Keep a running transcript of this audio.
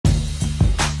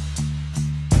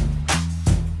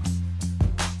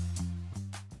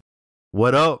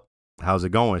What up? How's it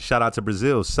going? Shout out to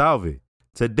Brazil. Salve.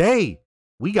 Today,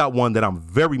 we got one that I'm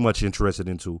very much interested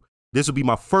into. This will be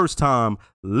my first time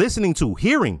listening to,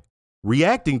 hearing,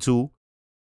 reacting to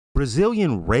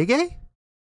Brazilian reggae?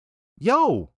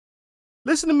 Yo,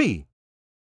 listen to me.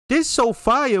 This so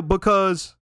fire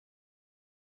because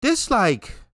this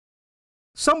like,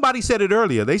 somebody said it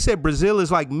earlier. They said Brazil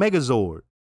is like Megazord.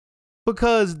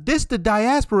 Because this the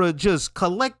diaspora just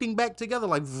collecting back together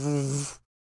like,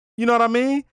 you know what I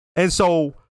mean? And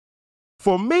so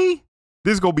for me,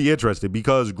 this is going to be interesting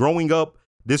because growing up,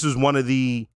 this is one of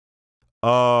the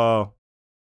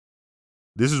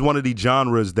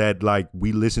genres that like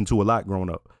we listened to a lot growing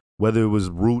up, whether it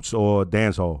was roots or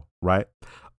dancehall, right?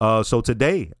 So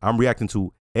today I'm reacting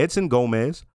to Edson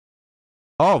Gomes,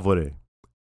 Arvore.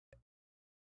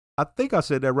 I think I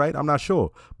said that right. I'm not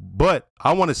sure, but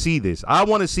I want to see this. I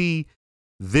want to see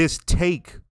this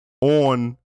take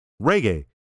on reggae.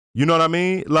 You know what I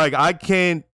mean? Like I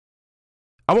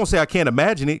won't say I can't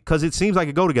imagine it because it seems like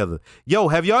it go together. Yo,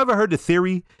 have y'all ever heard the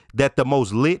theory that the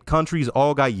most lit countries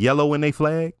all got yellow in their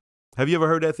flag? Have you ever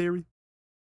heard that theory?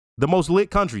 The most lit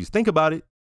countries. Think about it.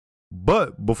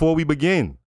 But before we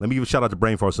begin, let me give a shout out to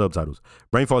Brainfart Subtitles.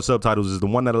 Brainfart Subtitles is the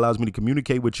one that allows me to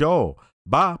communicate with y'all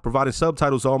by providing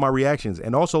subtitles to all my reactions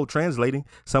and also translating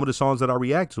some of the songs that I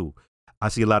react to. I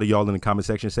see a lot of y'all in the comment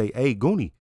section say, hey,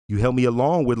 Goonie, you helped me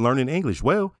along with learning English.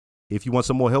 Well, if you want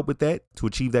some more help with that to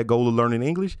achieve that goal of learning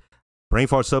English,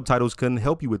 Brainfart Subtitles can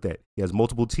help you with that. He has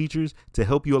multiple teachers to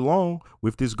help you along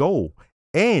with this goal.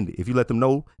 And if you let them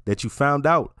know that you found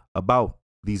out about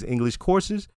these English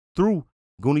courses through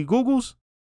GoonyGoogles,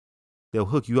 they'll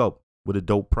hook you up with a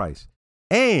dope price.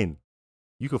 And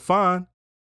you can find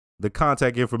the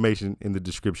contact information in the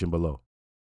description below.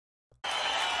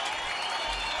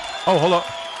 Oh, hold up.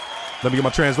 Let me get my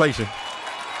translation.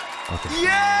 Okay.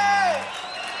 Yeah!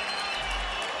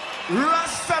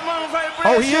 Rastaman vibration.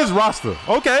 Oh, he is Rasta.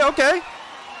 Okay, okay.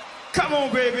 Come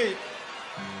on, baby.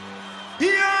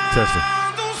 Testing.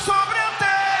 Ando sobre a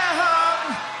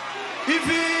terra e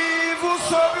vivo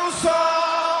sob o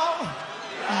sol.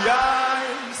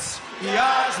 E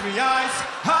as minhas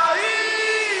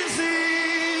raízes.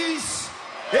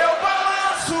 Eu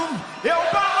balanço, eu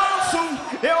balanço,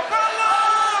 eu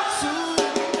balanço.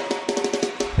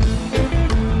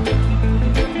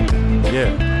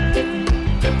 Yeah.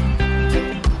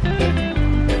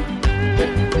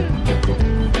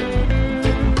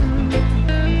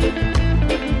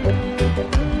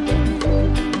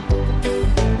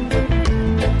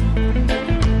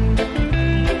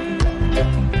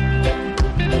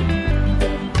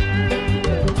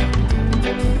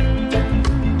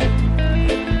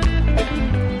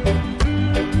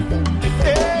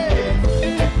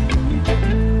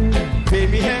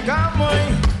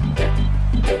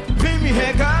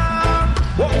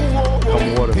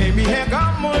 Vem me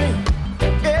regar, mãe.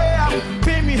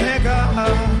 Vem me regar.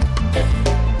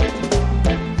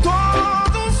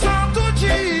 Todo santo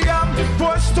dia,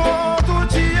 pois todo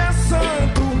dia é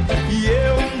santo. E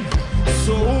eu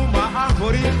sou uma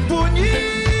árvore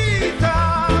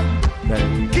bonita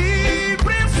que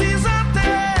precisa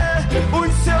ter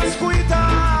os seus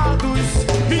cuidados.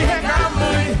 Me regar,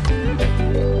 mãe.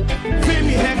 Vem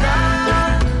me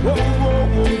regar.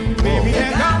 Vem me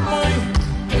regar, mãe.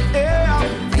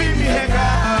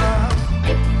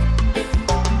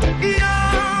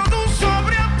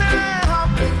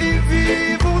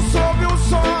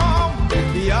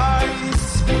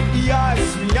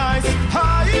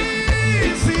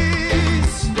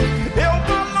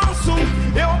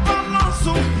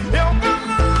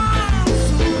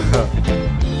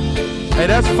 Hey,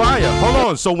 that's fire. Hold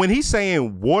on. So when he's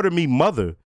saying water me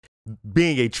mother,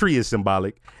 being a tree is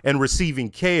symbolic, and receiving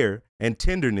care and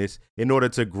tenderness in order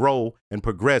to grow and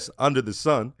progress under the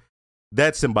sun,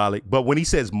 that's symbolic. But when he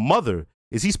says mother,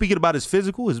 is he speaking about his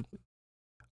physical?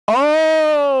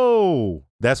 Oh,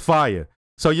 that's fire.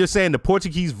 So you're saying the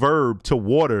Portuguese verb to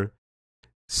water,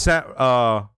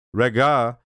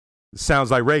 regar, sounds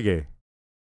like reggae.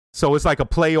 So it's like a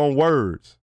play on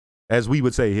words, as we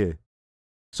would say here.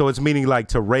 So it's meaning like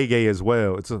to reggae as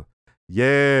well. It's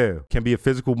can be a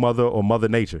physical mother or mother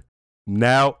nature.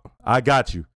 Now I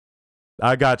got you.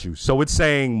 So it's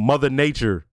saying mother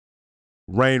nature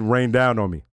rain down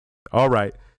on me. All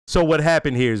right. So what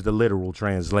happened here is the literal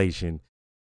translation.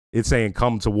 It's saying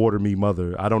come to water me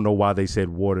mother. I don't know why they said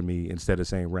water me instead of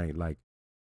saying rain. Like,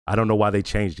 I don't know why they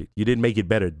changed it. You didn't make it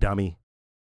better, dummy.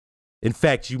 In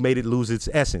fact, you made it lose its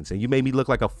essence and you made me look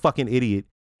like a fucking idiot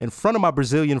in front of my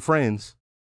Brazilian friends.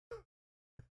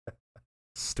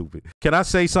 Stupid. Can I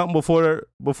say something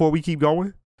before we keep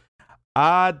going?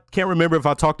 I can't remember if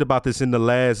I talked about this in the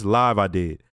last live I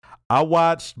did. I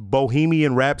watched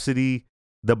Bohemian Rhapsody,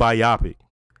 the biopic.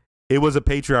 It was a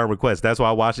Patreon request. That's why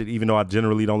I watched it, even though I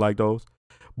generally don't like those.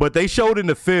 But they showed in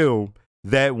the film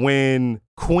that when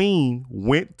Queen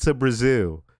went to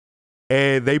Brazil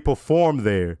and they performed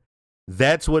there,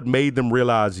 that's what made them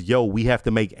realize, yo, we have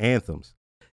to make anthems.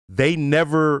 They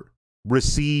never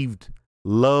received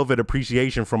love and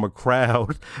appreciation from a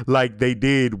crowd like they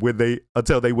did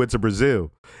until they went to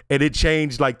Brazil. And it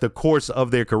changed like the course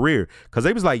of their career. Because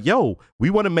they was like, yo, we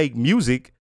want to make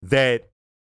music that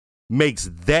makes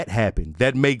that happen.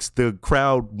 That makes the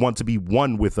crowd want to be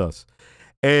one with us.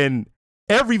 And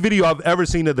every video I've ever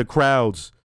seen of the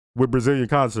crowds with Brazilian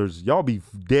concerts, y'all be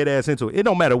dead ass into it. It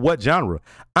don't matter what genre.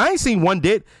 I ain't seen one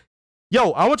dead.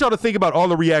 Yo, I want y'all to think about all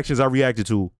the reactions I reacted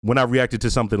to when I reacted to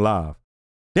something live.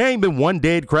 There ain't been one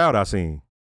dead crowd I seen.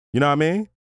 You know what I mean?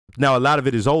 Now, a lot of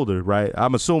it is older, right?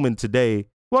 I'm assuming today.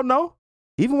 Well, no.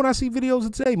 Even when I see videos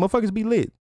of today, motherfuckers be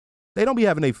lit. They don't be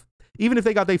having even if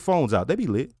they got their phones out, they be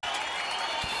lit. All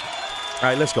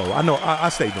right, let's go. I know, I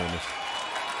stay doing this.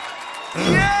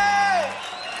 Yeah!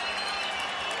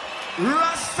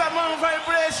 Rastaman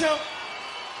vibration.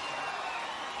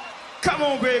 Come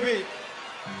on, baby.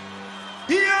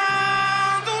 E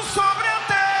ando sobre a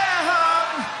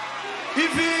terra e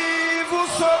vivo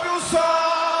sob o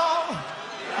sol.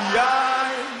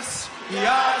 E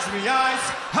as minhas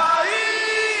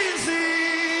raízes.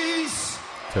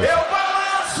 Eu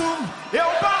balanço,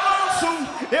 eu balanço,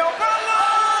 eu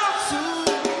balanço.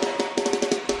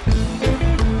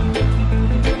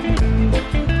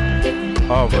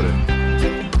 Arvore.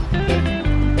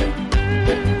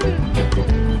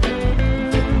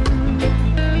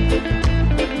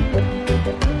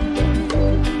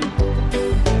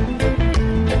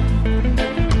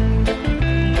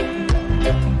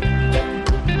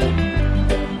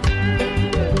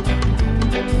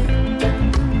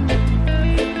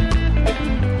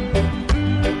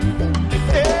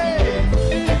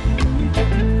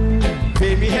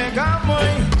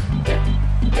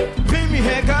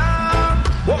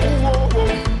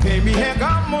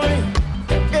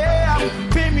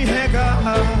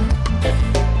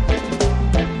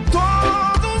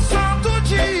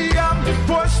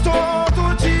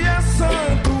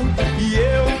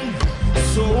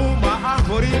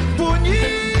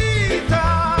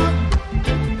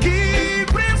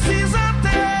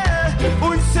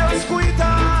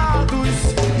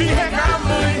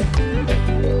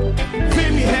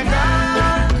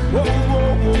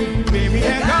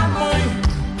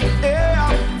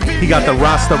 He got the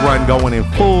Rasta run going in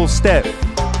full step. E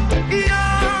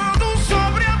ando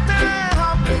sobre a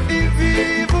terra e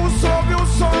vivo sob o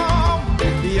sol.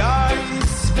 E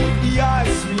as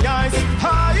minhas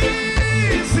raízes.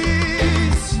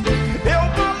 Eu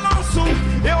balanço,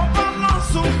 eu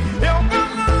balanço, eu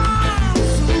balanço.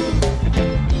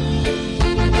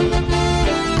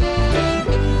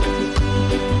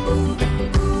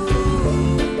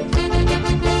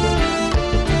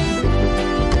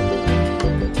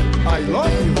 I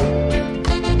love you.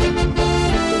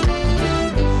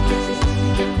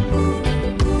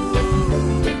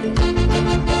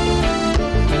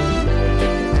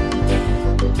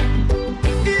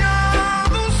 E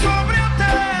ando sobre a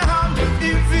terra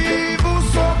e vivo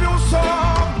sob o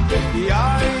sol. E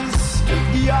as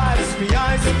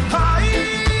minhas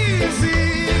raízes.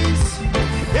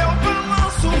 Eu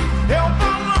balanço, eu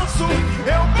balanço,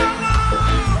 eu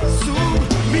balanço.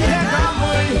 Me rega,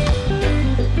 mãe.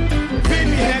 Vem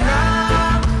me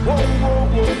regar. Oh,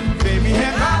 oh, oh. Vem me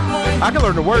regar, mãe. I can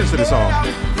learn the words to this song.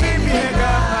 Vem me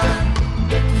regar.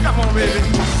 Come on, baby.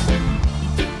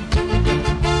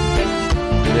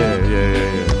 Yeah.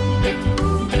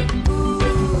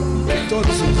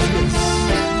 Todos os dias.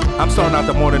 I'm starting out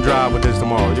the morning drive with this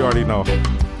tomorrow. You already know.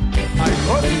 I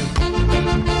love you.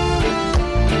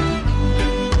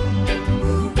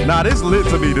 Nah, this lit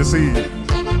to me to see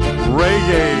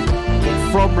reggae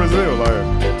from Brazil. Like,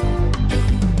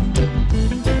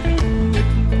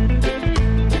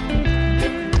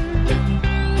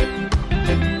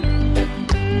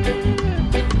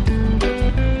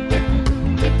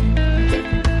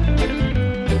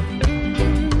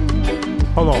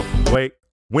 hold on, wait.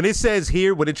 When it says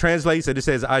here, when it translates and it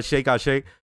says I shake, I shake,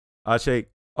 I shake.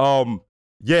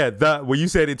 Yeah, when you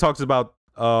said it talks about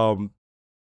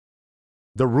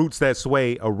the roots that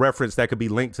sway, a reference that could be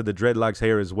linked to the dreadlocks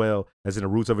hair as well as in the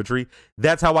roots of a tree.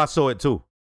 That's how I saw it too.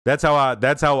 That's how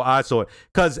I saw it.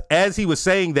 Because as he was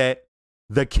saying that,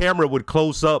 the camera would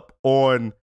close up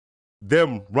on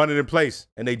them running in place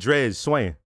and they dreads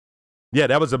swaying. Yeah,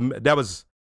 that was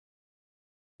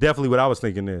definitely what I was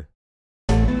thinking there.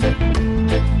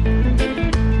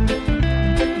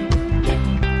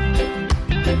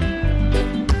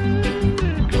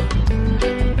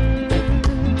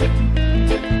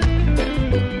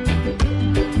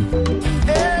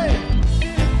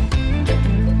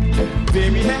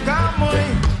 Vem me regar, mãe.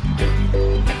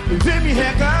 Vem me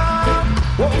regar.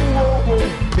 Oh, oh,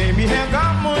 oh. Vem me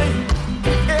regar, mãe.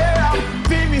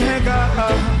 Vem me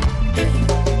regar.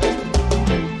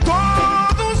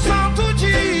 Todo santo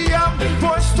dia,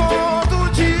 pois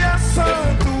todo dia é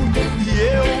santo. E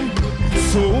eu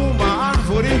sou uma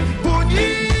árvore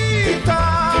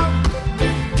bonita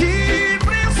que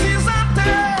precisa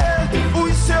ter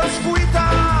os seus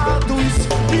cuidados.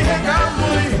 Me regar,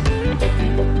 mãe.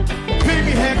 Vem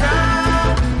me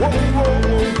regar, oh, oh,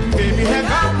 oh. Vem me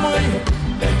regar, mãe,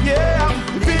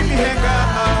 vem me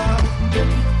regar.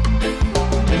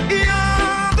 E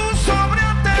ando sobre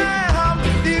a terra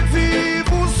e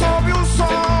vivo sob o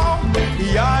sol.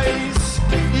 E as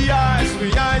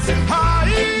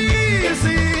raízes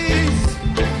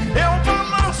eu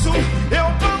balanço, eu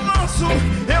balanço,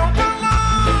 eu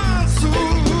balanço.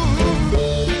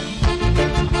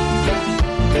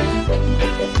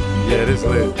 Yeah, this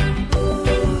lit.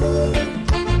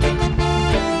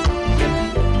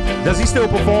 Does he still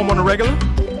perform on the regular?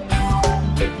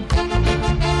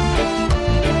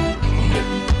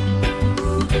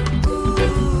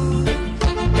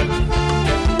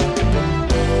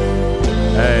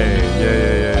 Hey,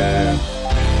 yeah.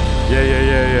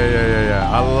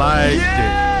 I liked it.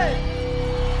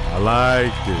 I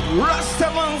liked it.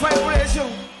 Rastaman vibration.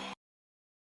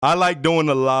 I like doing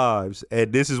the lives,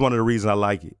 and this is one of the reasons I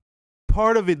like it.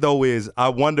 Part of it, though, is I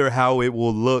wonder how it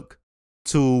will look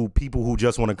to people who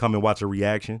just want to come and watch a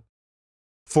reaction.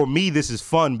 For me, this is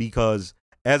fun because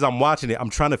as I'm watching it, I'm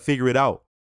trying to figure it out.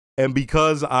 And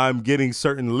because I'm getting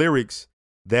certain lyrics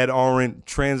that aren't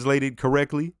translated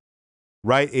correctly,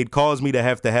 right, it caused me to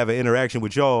have an interaction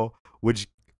with y'all, which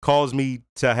caused me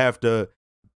to have to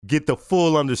get the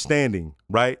full understanding,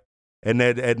 right? And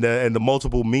the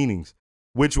multiple meanings,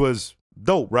 which was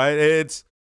dope, right?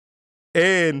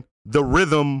 And the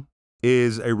rhythm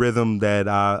is a rhythm that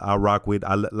I rock with.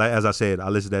 As I said, I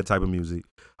listen to that type of music.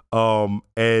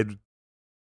 And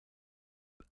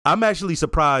I'm actually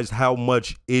surprised how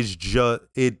much is just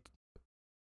it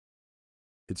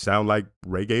sounds like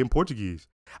reggae in Portuguese.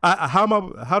 How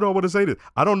do I want to say this?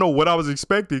 I don't know what I was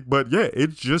expecting, but yeah,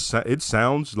 it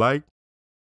sounds like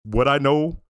what I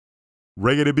know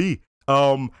reggae to be.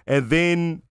 And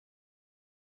then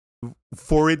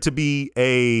for it to be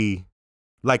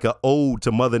like an ode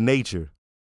to Mother Nature,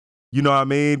 you know what I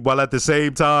mean? While at the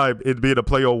same time it being a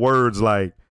play on words,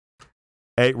 like,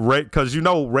 because you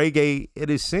know reggae in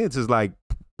its sense is like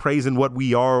praising what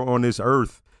we are on this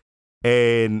earth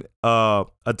and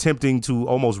attempting to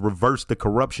almost reverse the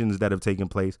corruptions that have taken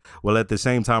place, while at the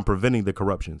same time preventing the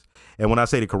corruptions. And when I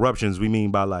say the corruptions, we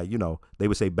mean by, like, you know, they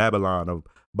would say Babylon, or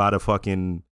by the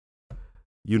fucking,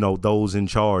 you know, those in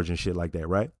charge and shit like that,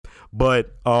 right?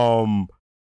 But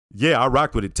yeah, I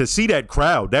rocked with it. To see that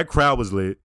crowd was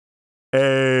lit.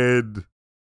 And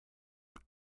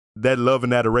that love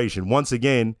and adoration. Once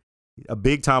again, a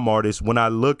big time artist. When I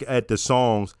look at the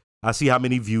songs, I see how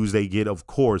many views they get. Of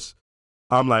course,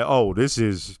 I'm like, oh, this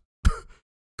is,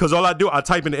 because all I do, I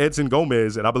type in Edson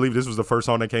Gomes, and I believe this was the first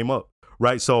song that came up,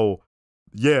 right? So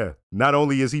yeah, not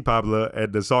only is he popular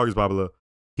and the song is popular,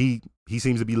 he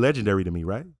seems to be legendary to me,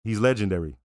 right? He's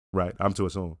legendary, right? I'm to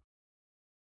assume.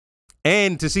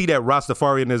 And to see that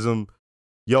Rastafarianism,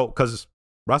 because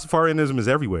Rastafarianism is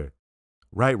everywhere,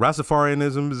 right?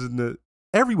 Rastafarianism is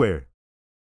everywhere.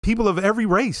 People of every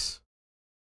race,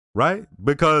 right?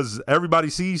 Because everybody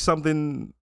sees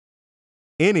something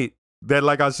in it that,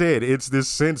 like I said, it's this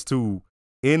sense to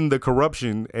end the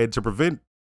corruption and to prevent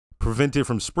it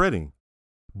from spreading,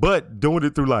 but doing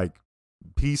it through like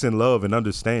peace and love and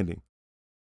understanding.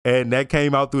 And that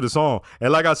came out through the song.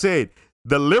 And like I said,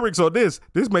 the lyrics on this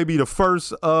may be the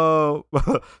first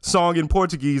song in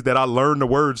Portuguese that I learned the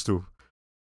words to,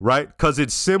 right? Because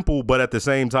it's simple, but at the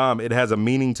same time, it has a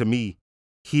meaning to me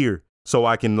here, so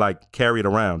I can like carry it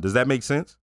around. Does that make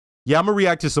sense? Yeah, I'm gonna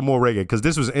react to some more reggae because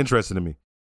this was interesting to me.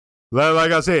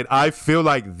 Like I said, I feel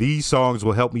like these songs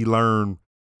will help me learn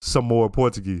some more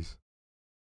Portuguese.